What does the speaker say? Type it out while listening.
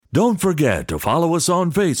Don't forget to follow us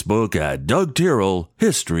on Facebook at Doug Tyrrell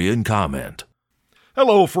History and Comment.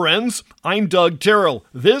 Hello, friends. I'm Doug Tyrrell.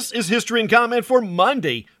 This is History and Comment for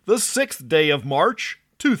Monday, the 6th day of March,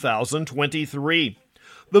 2023.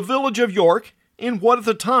 The village of York, in what at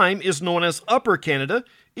the time is known as Upper Canada,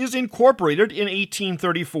 is incorporated in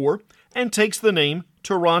 1834 and takes the name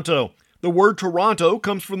Toronto. The word Toronto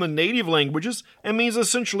comes from the native languages and means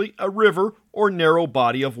essentially a river or narrow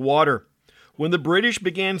body of water. When the British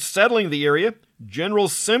began settling the area, General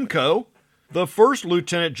Simcoe, the first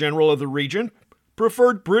lieutenant general of the region,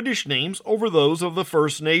 preferred British names over those of the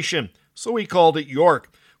First Nation, so he called it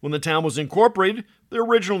York. When the town was incorporated, the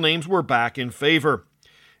original names were back in favor.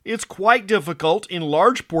 It's quite difficult in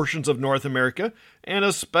large portions of North America, and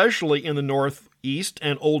especially in the Northeast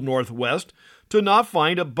and Old Northwest, to not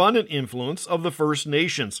find abundant influence of the First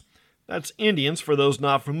Nations. That's Indians for those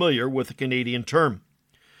not familiar with the Canadian term.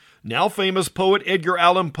 Now famous poet Edgar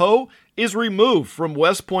Allan Poe is removed from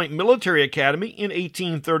West Point Military Academy in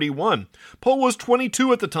 1831. Poe was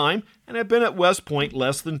 22 at the time and had been at West Point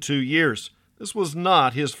less than 2 years. This was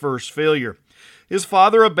not his first failure. His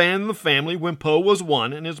father abandoned the family when Poe was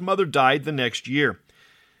 1 and his mother died the next year.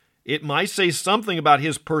 It might say something about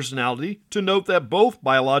his personality to note that both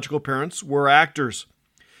biological parents were actors.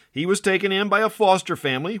 He was taken in by a foster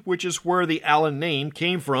family, which is where the Allan name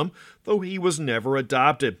came from, though he was never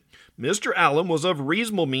adopted. Mr. Allan was of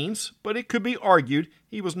reasonable means, but it could be argued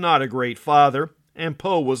he was not a great father, and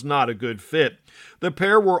Poe was not a good fit. The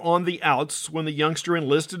pair were on the outs when the youngster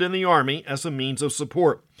enlisted in the Army as a means of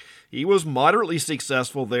support. He was moderately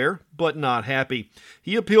successful there, but not happy.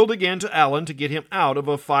 He appealed again to Allan to get him out of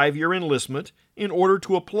a 5-year enlistment in order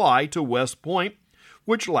to apply to West Point,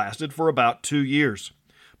 which lasted for about 2 years.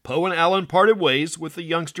 Poe and Allan parted ways with the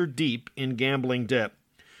youngster deep in gambling debt.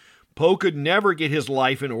 Poe could never get his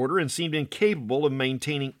life in order and seemed incapable of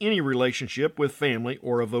maintaining any relationship with family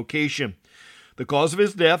or a vocation. The cause of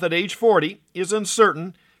his death at age 40 is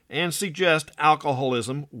uncertain and suggests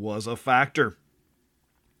alcoholism was a factor.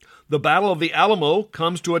 The Battle of the Alamo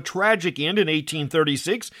comes to a tragic end in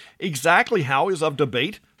 1836. Exactly how is of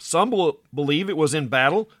debate. Some believe it was in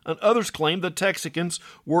battle, and others claim the Texicans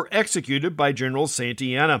were executed by General Santa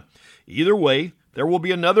Anna. Either way, there will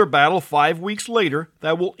be another battle 5 weeks later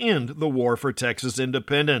that will end the war for Texas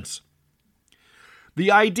independence.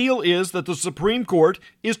 The ideal is that the Supreme Court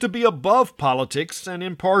is to be above politics and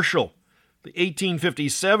impartial. The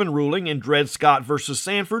 1857 ruling in Dred Scott v.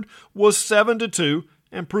 Sanford was 7-2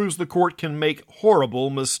 and proves the court can make horrible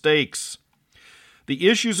mistakes. The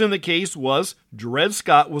issues in the case was Dred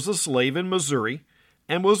Scott was a slave in Missouri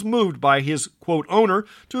and was moved by his, quote, owner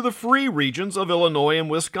to the free regions of Illinois and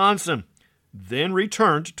Wisconsin, then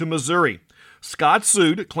returned to Missouri. Scott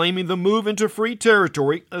sued, claiming the move into free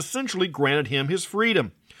territory essentially granted him his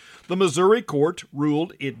freedom. The Missouri court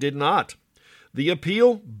ruled it did not. The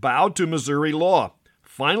appeal bowed to Missouri law.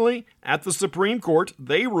 Finally, at the Supreme Court,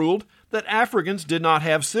 they ruled that Africans did not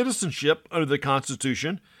have citizenship under the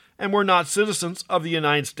Constitution and were not citizens of the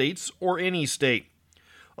United States or any state.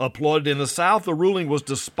 Applauded in the South, the ruling was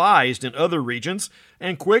despised in other regions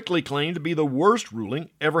and quickly claimed to be the worst ruling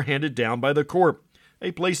ever handed down by the court,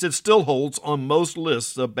 a place it still holds on most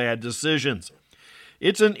lists of bad decisions.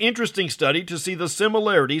 It's an interesting study to see the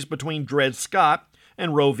similarities between Dred Scott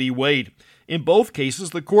and Roe v. Wade. In both cases,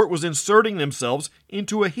 the court was inserting themselves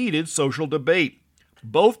into a heated social debate.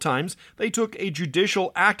 Both times, they took a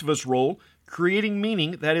judicial activist role, creating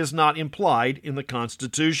meaning that is not implied in the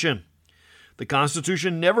Constitution. The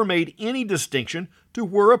Constitution never made any distinction to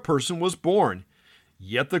where a person was born,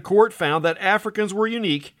 yet the court found that Africans were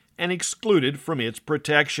unique and excluded from its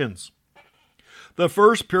protections. The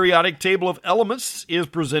first periodic table of elements is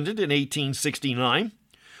presented in 1869.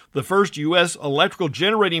 The first U.S. electrical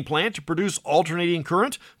generating plant to produce alternating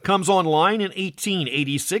current comes online in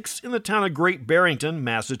 1886 in the town of Great Barrington,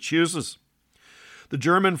 Massachusetts. The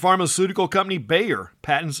German pharmaceutical company Bayer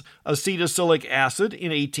patents acetylsalicylic acid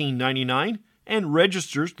in 1899 and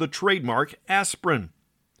registers the trademark aspirin.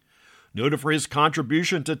 Noted for his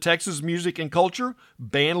contribution to Texas music and culture,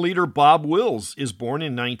 bandleader Bob Wills is born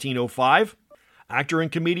in 1905. Actor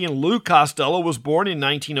and comedian Lou Costello was born in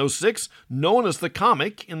 1906. Known as the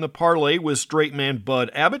Comic in the parlay with straight man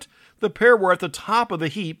Bud Abbott, the pair were at the top of the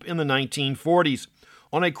heap in the 1940s.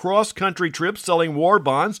 On a cross-country trip selling war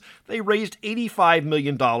bonds, they raised $85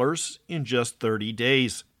 million in just 30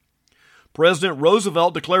 days. President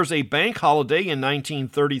Roosevelt declares a bank holiday in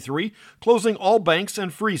 1933, closing all banks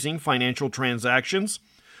and freezing financial transactions.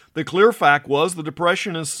 The clear fact was the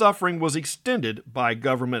Depression and suffering was extended by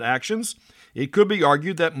government actions. It could be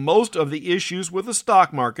argued that most of the issues with the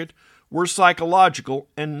stock market were psychological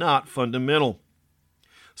and not fundamental.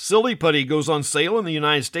 Silly putty goes on sale in the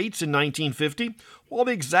United States in 1950. While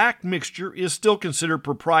the exact mixture is still considered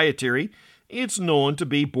proprietary, it's known to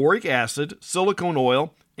be boric acid, silicone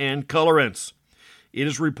oil, and colorants. It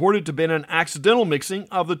is reported to have been an accidental mixing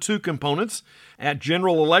of the two components at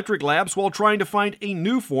General Electric labs while trying to find a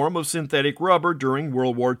new form of synthetic rubber during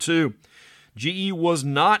World War II. GE was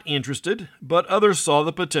not interested, but others saw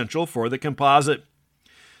the potential for the composite.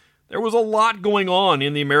 There was a lot going on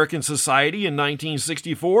in the American society in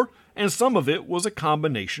 1964, and some of it was a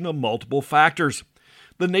combination of multiple factors.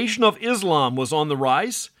 The Nation of Islam was on the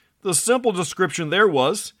rise. The simple description there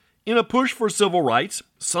was, in a push for civil rights,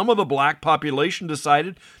 some of the black population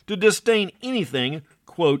decided to disdain anything,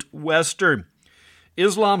 quote, Western.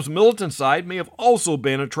 Islam's militant side may have also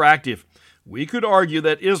been attractive. We could argue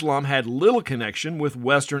that Islam had little connection with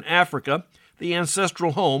Western Africa, the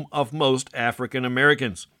ancestral home of most African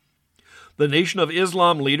Americans. The Nation of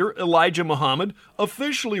Islam leader Elijah Muhammad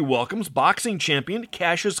officially welcomes boxing champion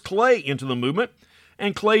Cassius Clay into the movement,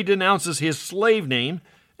 and Clay denounces his slave name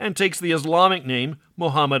and takes the Islamic name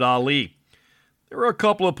Muhammad Ali. There are a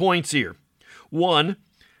couple of points here. One,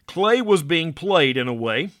 Clay was being played in a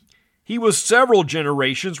way. He was several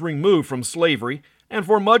generations removed from slavery, and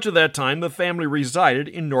for much of that time the family resided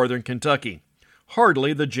in northern Kentucky,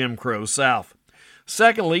 hardly the Jim Crow South.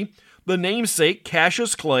 Secondly, the namesake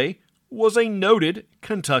Cassius Clay was a noted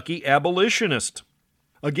Kentucky abolitionist.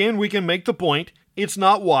 Again, we can make the point, it's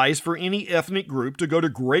not wise for any ethnic group to go to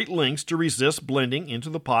great lengths to resist blending into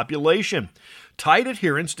the population. Tight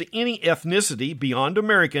adherence to any ethnicity beyond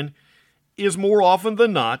American is more often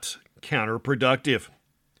than not counterproductive.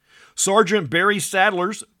 Sergeant Barry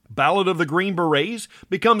Sadler's Ballad of the Green Berets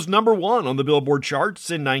becomes number 1 on the Billboard charts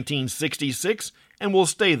in 1966 and will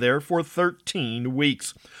stay there for 13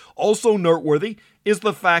 weeks. Also noteworthy is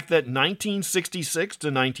the fact that 1966 to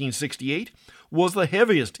 1968 was the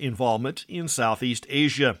heaviest involvement in Southeast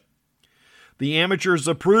Asia. The amateur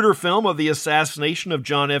Zapruder film of the assassination of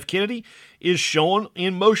John F. Kennedy is shown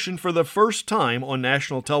in motion for the first time on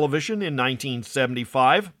national television in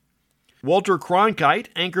 1975. Walter Cronkite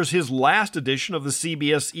anchors his last edition of the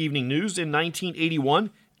CBS Evening News in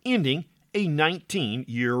 1981, ending a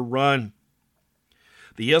 19-year run.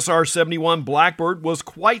 The SR-71 Blackbird was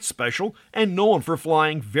quite special and known for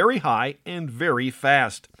flying very high and very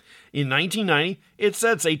fast. In 1990, it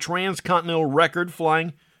sets a transcontinental record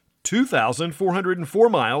flying 2,404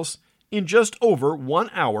 miles in just over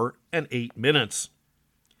 1 hour and 8 minutes.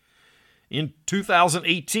 In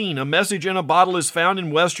 2018, a message in a bottle is found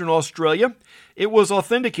in Western Australia. It was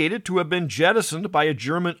authenticated to have been jettisoned by a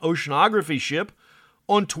German oceanography ship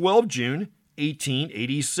on 12 June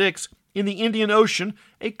 1886 in the Indian Ocean,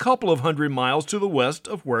 a couple of hundred miles to the west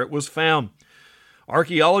of where it was found.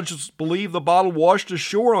 Archaeologists believe the bottle washed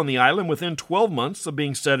ashore on the island within 12 months of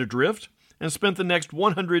being set adrift and spent the next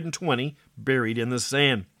 120 buried in the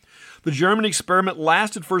sand. The German experiment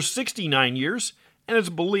lasted for 69 years, and it's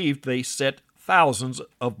believed they set thousands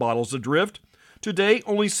of bottles adrift. Today,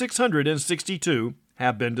 only 662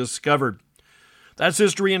 have been discovered. That's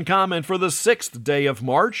History and Comment for the 6th day of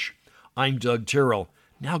March. I'm Doug Terrell.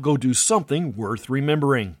 Now go do something worth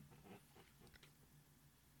remembering.